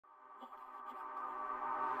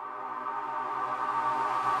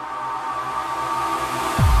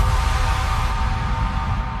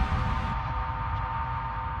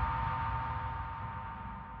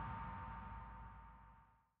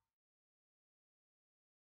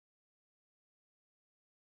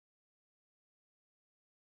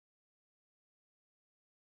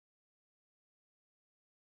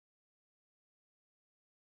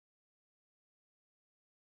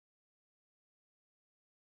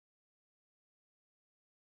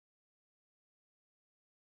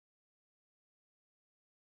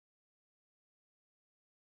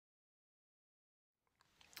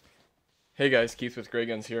Hey guys, Keith with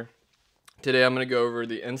Grayguns here. Today I'm going to go over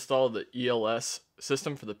the install of the ELS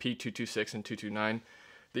system for the P226 and 229.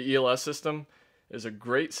 The ELS system is a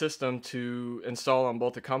great system to install on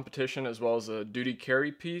both a competition as well as a duty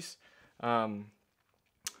carry piece.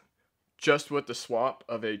 Just with the swap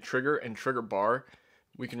of a trigger and trigger bar,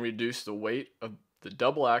 we can reduce the weight of the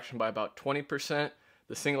double action by about 20%.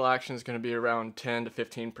 The single action is going to be around 10 to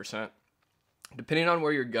 15%. Depending on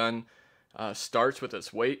where your gun starts with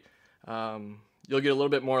its weight, you'll get a little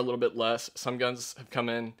bit more, a little bit less. Some guns have come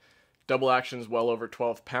in double actions well over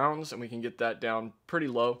 12 pounds, and we can get that down pretty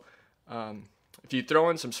low. If you throw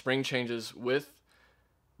in some spring changes with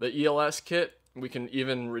the ELS kit, we can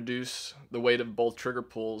even reduce the weight of both trigger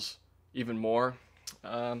pulls even more.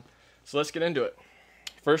 So let's get into it.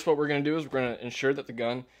 First, what we're going to do is we're going to ensure that the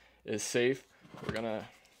gun is safe. We're going to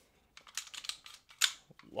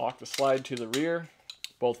lock the slide to the rear,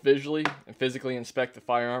 both visually and physically inspect the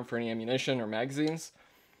firearm for any ammunition or magazines.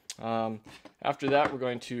 After that, we're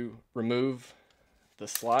going to remove the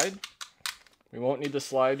slide. We won't need the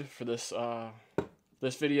slide for this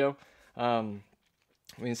this video. We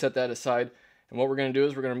can set that aside. And what we're going to do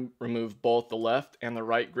is we're going to remove both the left and the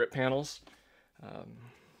right grip panels.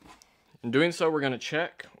 In doing so, we're going to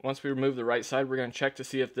check. Once we remove the right side, we're going to check to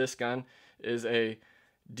see if this gun is a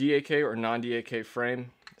DAK or non-DAK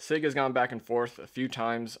frame. Sig has gone back and forth a few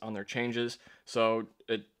times on their changes, so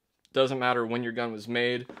it doesn't matter when your gun was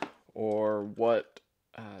made or what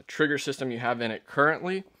trigger system you have in it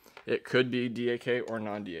currently. It could be DAK or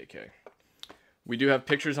non-DAK. We do have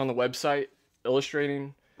pictures on the website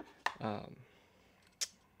illustrating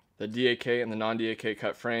the DAK and the non-DAK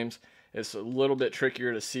cut frames. It's a little bit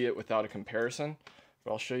trickier to see it without a comparison,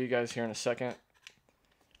 but I'll show you guys here in a second.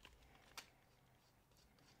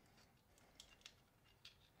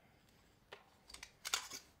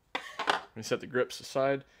 Let me set the grips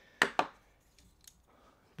aside.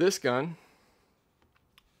 This gun,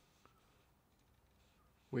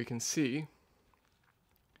 we can see,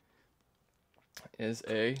 is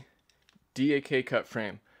a DAK cut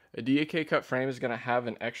frame. A DAK cut frame is going to have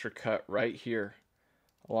an extra cut right here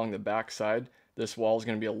along the back side. This wall is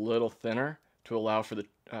going to be a little thinner to allow for the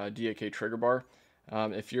DAK trigger bar.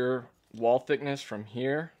 If your wall thickness from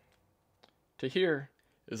here to here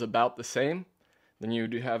is about the same, then you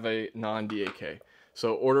do have a non-DAK.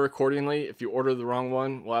 So order accordingly. If you order the wrong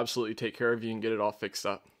one, we'll absolutely take care of you and get it all fixed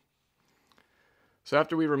up. So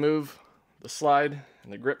after we remove the slide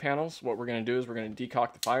and the grip panels, what we're going to do is we're going to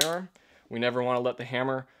decock the firearm. We never want to let the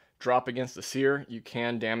hammer drop against the sear. You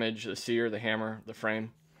can damage the sear, the hammer, the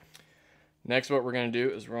frame. Next, what we're going to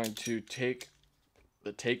do is we're going to take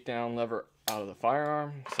the takedown lever out of the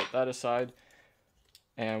firearm, set that aside,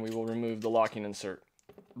 and we will remove the locking insert.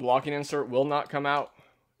 The locking insert will not come out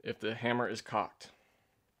if the hammer is cocked.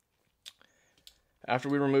 After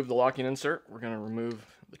we remove the locking insert, we're going to remove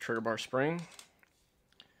the trigger bar spring.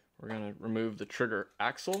 We're going to remove the trigger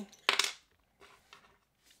axle.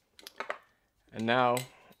 And now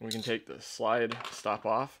we can take the slide stop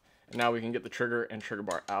off. And now we can get the trigger and trigger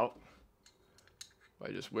bar out by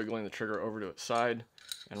just wiggling the trigger over to its side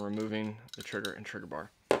and removing the trigger and trigger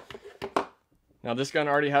bar. Now this gun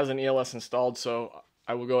already has an ELS installed, so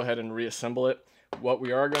I will go ahead and reassemble it. What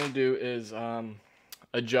we are going to do is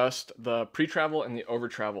adjust the pre-travel and the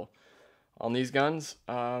over-travel. On these guns,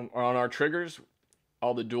 or on our triggers,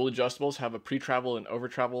 all the dual adjustables have a pre-travel and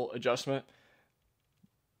over-travel adjustment.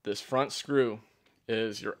 This front screw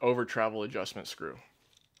is your over-travel adjustment screw.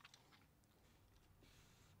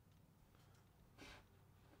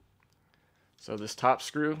 So this top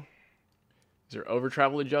screw is your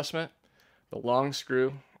over-travel adjustment. The long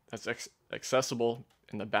screw that's accessible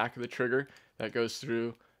in the back of the trigger that goes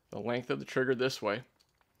through the length of the trigger this way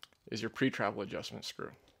is your pre-travel adjustment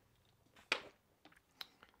screw.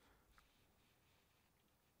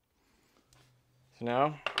 So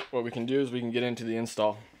now what we can do is we can get into the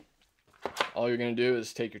install. All you're going to do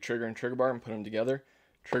is take your trigger and trigger bar and put them together.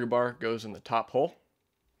 Trigger bar goes in the top hole.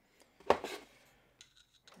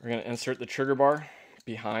 We're going to insert the trigger bar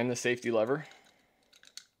behind the safety lever,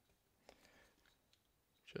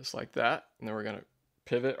 just like that, and then we're going to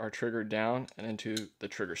pivot our trigger down and into the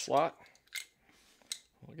trigger slot.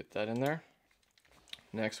 We'll get that in there.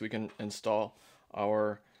 Next, we can install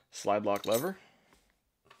our slide lock lever.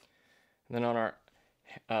 And then on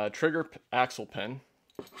our trigger axle pin,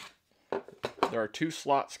 there are two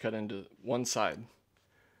slots cut into one side.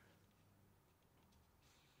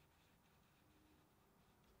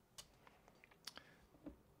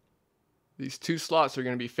 These two slots are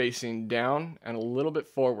going to be facing down and a little bit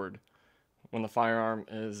forward when the firearm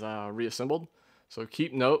is reassembled. So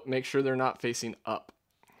keep note, make sure they're not facing up.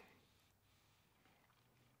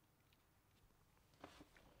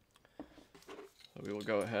 So we will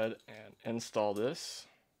go ahead and install this.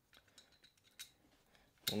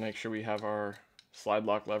 We'll make sure we have our slide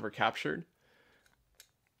lock lever captured.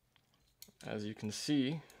 As you can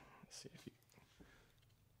see, let's see if you,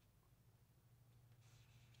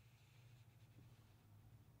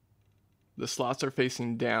 the slots are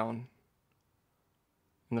facing down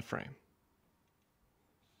in the frame.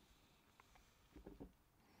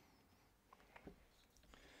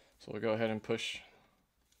 So we'll go ahead and push,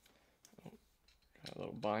 got a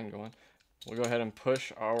little bind going. We'll go ahead and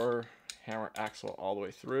push our hammer axle all the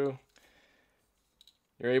way through.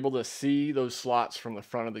 You're able to see those slots from the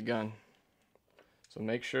front of the gun. So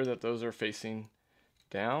make sure that those are facing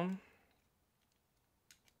down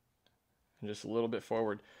and just a little bit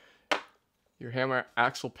forward. Your hammer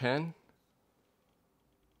axle pin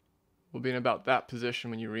will be in about that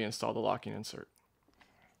position when you reinstall the locking insert.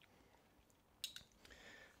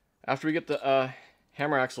 After we get the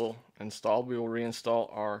hammer axle installed, we will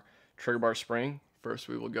reinstall our trigger bar spring. First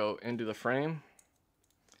we will go into the frame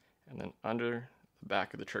and then under the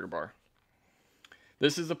back of the trigger bar.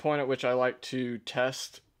 This is the point at which I like to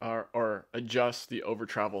test or adjust the over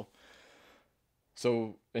travel.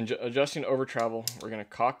 So in adjusting over travel, we're going to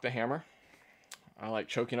cock the hammer. I like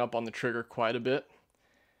choking up on the trigger quite a bit.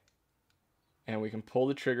 And we can pull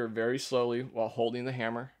the trigger very slowly while holding the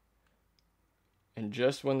hammer. And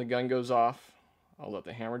just when the gun goes off, I'll let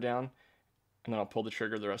the hammer down and then I'll pull the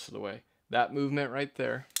trigger the rest of the way. That movement right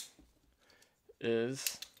there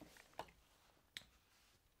is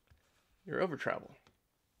your over travel.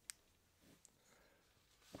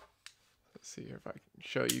 Let's see here if I can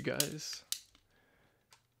show you guys.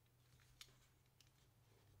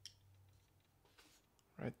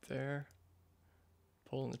 Right there.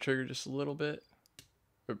 Pulling the trigger just a little bit.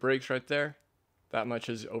 If it breaks right there, that much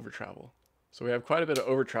is over travel. So we have quite a bit of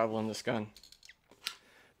over travel in this gun.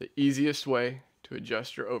 The easiest way to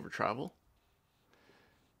adjust your over travel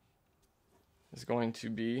is going to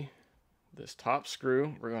be this top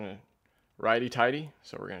screw. We're going to righty-tighty,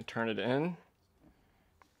 so we're going to turn it in,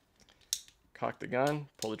 cock the gun,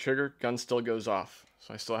 pull the trigger, gun still goes off,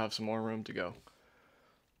 so I still have some more room to go.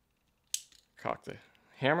 Cock the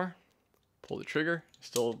hammer, pull the trigger,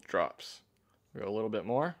 still drops. We go a little bit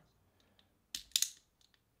more.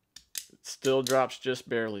 It still drops just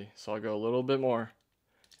barely, so I'll go a little bit more.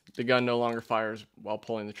 The gun no longer fires while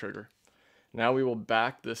pulling the trigger. Now we will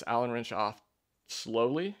back this Allen wrench off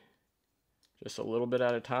slowly, just a little bit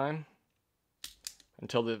at a time,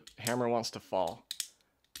 until the hammer wants to fall.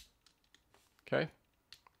 Okay?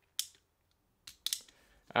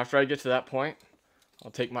 After I get to that point,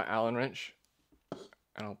 I'll take my Allen wrench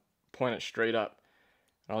and I'll point it straight up.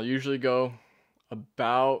 And I'll usually go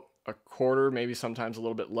about a quarter, maybe sometimes a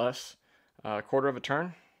little bit less, a quarter of a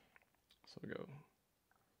turn. So we go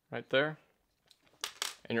right there,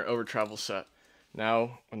 and your over travel set.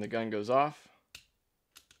 Now, when the gun goes off,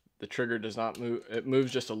 the trigger does not move. It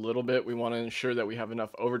moves just a little bit. We want to ensure that we have enough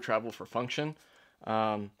over travel for function.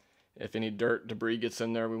 If any dirt, debris gets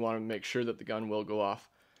in there, we want to make sure that the gun will go off.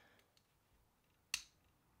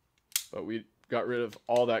 But we got rid of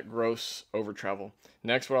all that gross over travel.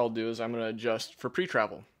 Next, what I'll do is I'm going to adjust for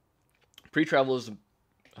pre-travel. Pre-travel is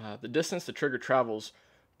the distance the trigger travels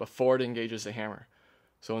before it engages the hammer.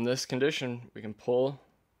 So in this condition, we can pull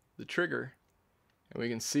the trigger and we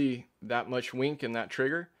can see that much wink in that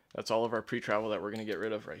trigger. That's all of our pre-travel that we're going to get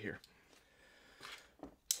rid of right here.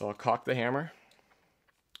 So I'll cock the hammer,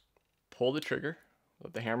 pull the trigger,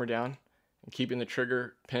 let the hammer down, and keeping the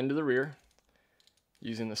trigger pinned to the rear.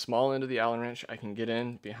 Using the small end of the Allen wrench, I can get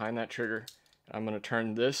in behind that trigger. I'm going to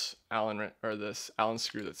turn this Allen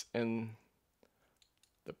screw that's in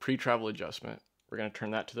the pre-travel adjustment. We're going to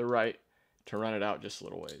turn that to the right to run it out just a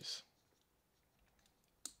little ways.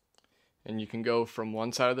 And you can go from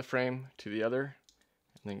one side of the frame to the other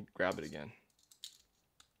and then grab it again.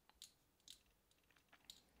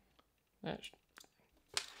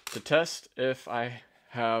 To test if I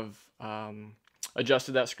have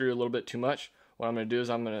adjusted that screw a little bit too much, what I'm going to do is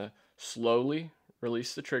I'm going to slowly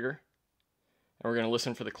release the trigger and we're going to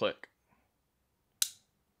listen for the click.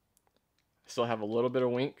 I still have a little bit of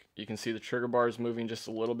wink. You can see the trigger bar is moving just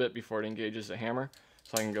a little bit before it engages the hammer,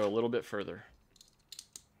 so I can go a little bit further.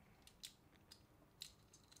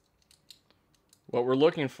 What we're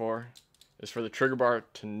looking for is for the trigger bar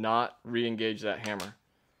to not re-engage that hammer.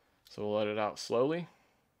 So we'll let it out slowly.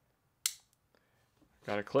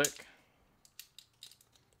 Got a click.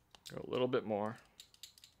 Go a little bit more.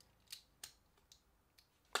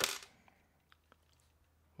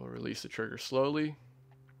 We'll release the trigger slowly.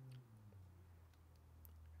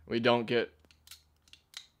 We don't get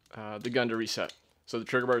the gun to reset. so the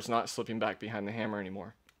trigger bar is not slipping back behind the hammer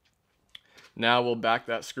anymore. Now we'll back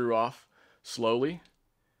that screw off slowly.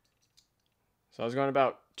 So I was going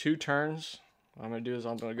about 2 turns. What I'm going to do is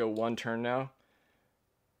I'm going to go 1 turn now.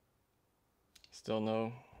 Still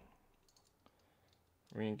no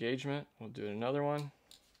re-engagement. We'll do another one.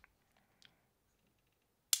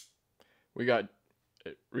 We got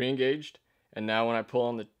it re-engaged, and now when I pull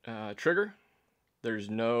on the trigger, there's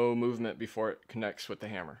no movement before it connects with the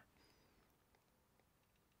hammer.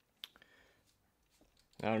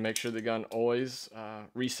 Now to make sure the gun always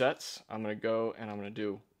resets, I'm going to go and I'm going to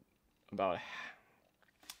do about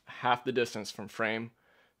half the distance from frame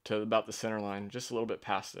to about the center line, just a little bit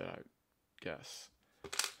past it, I guess.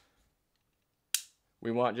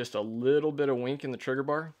 We want just a little bit of wink in the trigger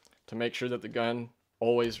bar to make sure that the gun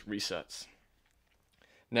always resets.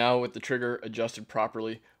 Now with the trigger adjusted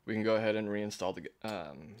properly, we can go ahead and reinstall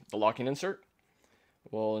the locking insert.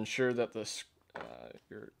 We'll ensure that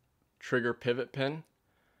your trigger pivot pin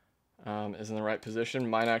is in the right position.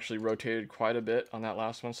 Mine actually rotated quite a bit on that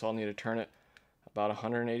last one, so I'll need to turn it about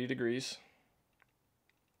 180 degrees.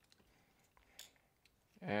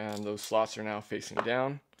 And those slots are now facing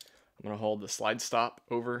down. I'm going to hold the slide stop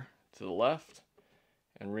over to the left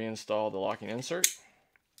and reinstall the locking insert.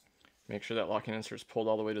 Make sure that locking insert is pulled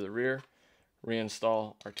all the way to the rear.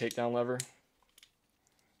 Reinstall our takedown lever.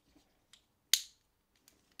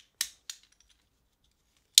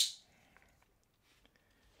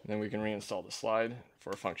 And then we can reinstall the slide for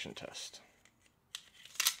a function test.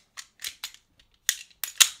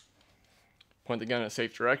 Point the gun in a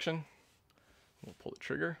safe direction. We'll pull the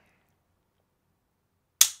trigger.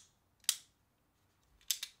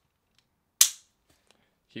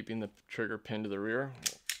 Keeping the trigger pinned to the rear,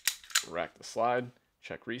 we'll rack the slide,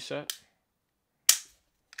 check reset.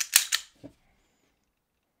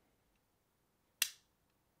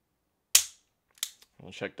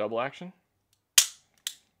 We'll check double action.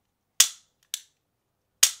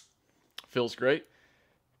 Feels great.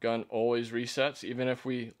 Gun always resets, even if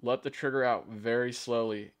we let the trigger out very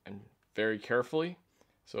slowly and very carefully.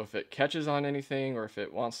 So if it catches on anything or if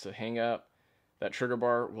it wants to hang up, that trigger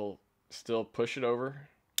bar will still push it over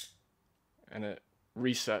and it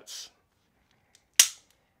resets.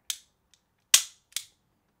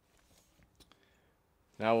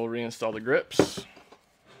 Now we'll reinstall the grips.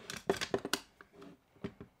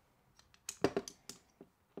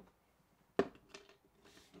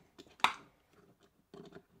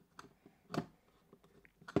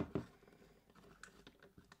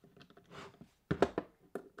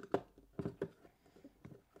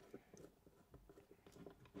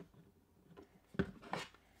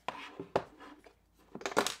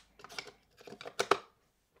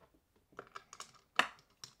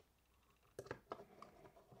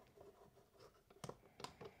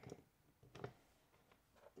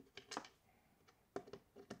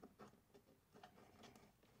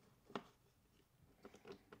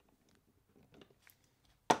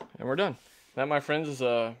 And we're done. That, my friends, is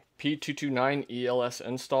a P229 ELS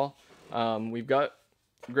install. We've got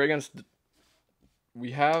Grayguns.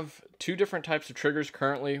 We have 2 different types of triggers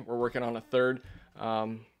currently. We're working on a third.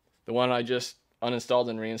 The one I just uninstalled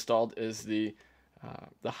and reinstalled is the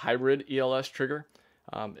hybrid ELS trigger.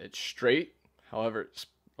 It's straight, however, it's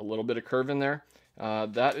a little bit of curve in there.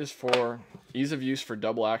 That is for ease of use for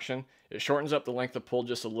double action. It shortens up the length of pull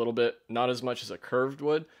just a little bit, not as much as a curved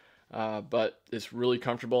would. But it's really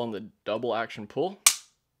comfortable in the double action pull,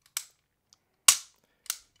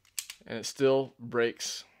 and it still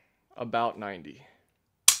breaks about 90.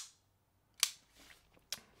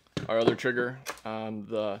 Our other trigger,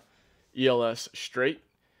 the ELS straight.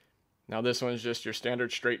 Now this one is just your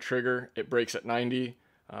standard straight trigger. It breaks at 90.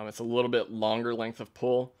 It's a little bit longer length of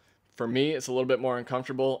pull. For me, it's a little bit more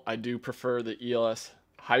uncomfortable. I do prefer the ELS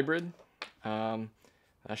hybrid. I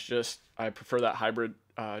prefer that hybrid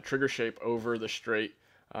trigger shape over the straight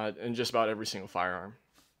in just about every single firearm.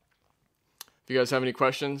 If you guys have any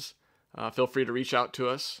questions, feel free to reach out to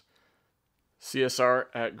us.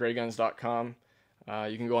 CSR@grayguns.com.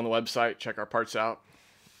 You can go on the website, check our parts out.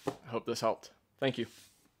 I hope this helped. Thank you.